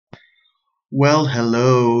Well,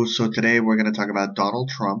 hello. So today we're going to talk about Donald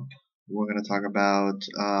Trump. We're going to talk about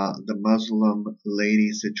the Muslim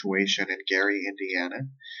lady situation in Gary, Indiana.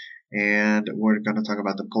 And we're going to talk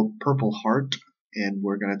about the Purple Heart. And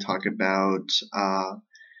we're going to talk about,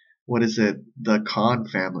 what is it? The Khan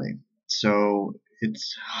family. So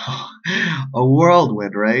it's a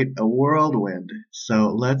whirlwind, right? A whirlwind.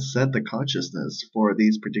 So let's set the consciousness for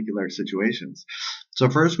these particular situations. So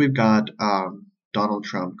first we've got Donald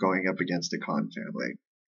Trump going up against the Khan family.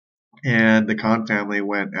 And the Khan family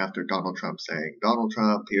went after Donald Trump saying, Donald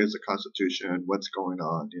Trump, here's the Constitution, what's going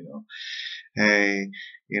on, hey,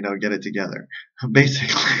 get it together.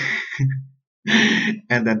 Basically.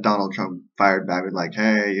 And then Donald Trump fired back with like,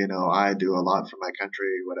 hey, I do a lot for my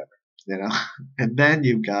country, whatever. And then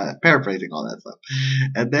you've got, paraphrasing all that stuff,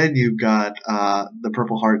 and then you've got the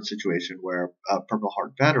Purple Heart situation where a Purple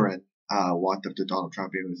Heart veteran walked up to Donald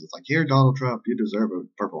Trump and was just like, here, Donald Trump, you deserve a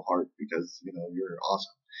Purple Heart because, you're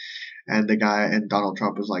awesome. And the guy and Donald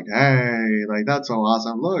Trump was like, hey, like that's so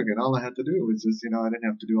awesome. Look, and all I had to do was just, I didn't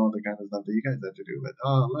have to do all the kind of stuff that you guys had to do. But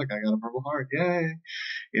oh, look, I got a Purple Heart, yay!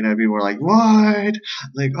 People were like, what?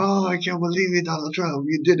 Like, oh, I can't believe it, Donald Trump,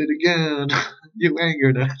 you did it again. You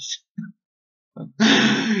angered us.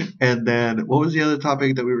 And then what was the other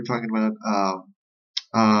topic that we were talking about?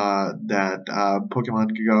 That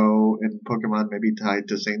Pokemon Go and Pokemon may be tied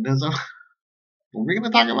to Satanism. Are we going to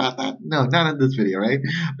talk about that? No, not in this video, right?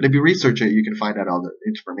 But if you research it, you can find out all the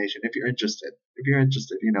information if you're interested. If you're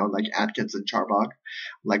interested, like Atkins and Charbok,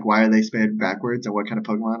 like why are they spelled backwards and what kind of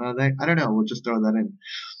Pokemon are they? I don't know. We'll just throw that in.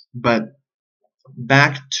 But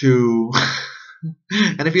back to,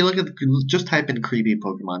 and if you look at, just type in creepy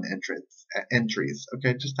Pokemon entries,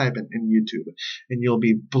 okay? Just type in YouTube, and you'll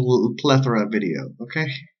be plethora of video, okay?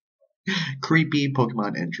 Creepy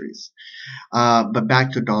Pokemon entries. But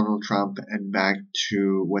back to Donald Trump and back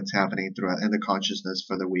to what's happening throughout and the consciousness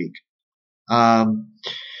for the week.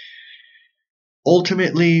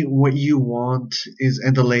 Ultimately, what you want is,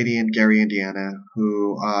 and the lady in Gary, Indiana,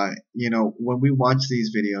 who, when we watch these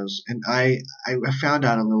videos, and I found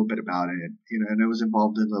out a little bit about it, and I was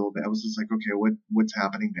involved in a little bit. I was just like, okay, what's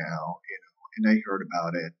happening now, and I heard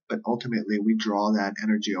about it. But ultimately, we draw that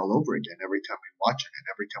energy all over again every time we watch it, and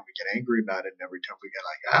every time we get angry about it, and every time we get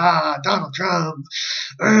like, Donald Trump,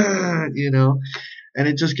 and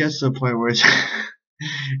it just gets to the point where it's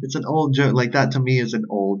it's an old joke. Like that to me is an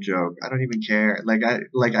old joke. I don't even care.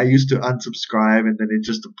 I used to unsubscribe, and then it's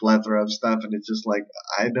just a plethora of stuff, and it's just like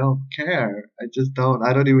I don't care. I just don't.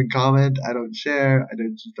 I don't even comment. I don't share.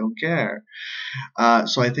 Just don't care.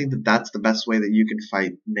 So I think that that's the best way that you can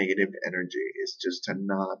fight negative energy is just to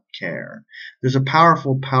not care. There's a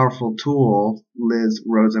powerful, powerful tool, Liz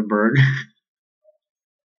Rosenberg.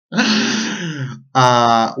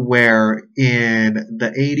 Where in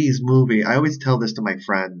the 80s movie, I always tell this to my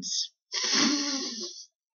friends.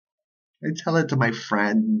 I tell it to my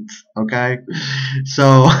friends, okay?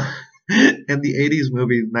 So, in the 80s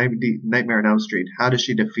movie, Nightmare on Elm Street, how does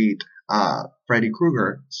she defeat Freddy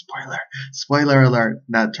Krueger? Spoiler alert.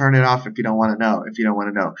 Now turn it off if you don't want to know. If you don't want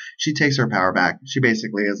to know. She takes her power back. She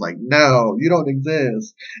basically is like, no, you don't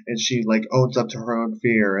exist. And she like owns up to her own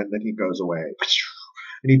fear, and then he goes away.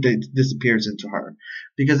 And he disappears into her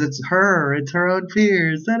because it's her own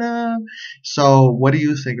fears. Ta-da! So what do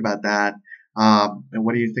you think about that? And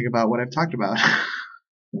what do you think about what I've talked about?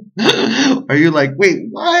 Are you like, wait,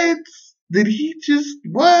 what? Did he just,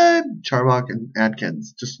 what? Charbok and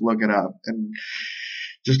Atkins, just look it up and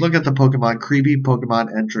just look at the creepy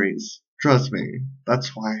Pokemon entries. Trust me,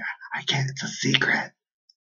 that's why I can't, it's a secret.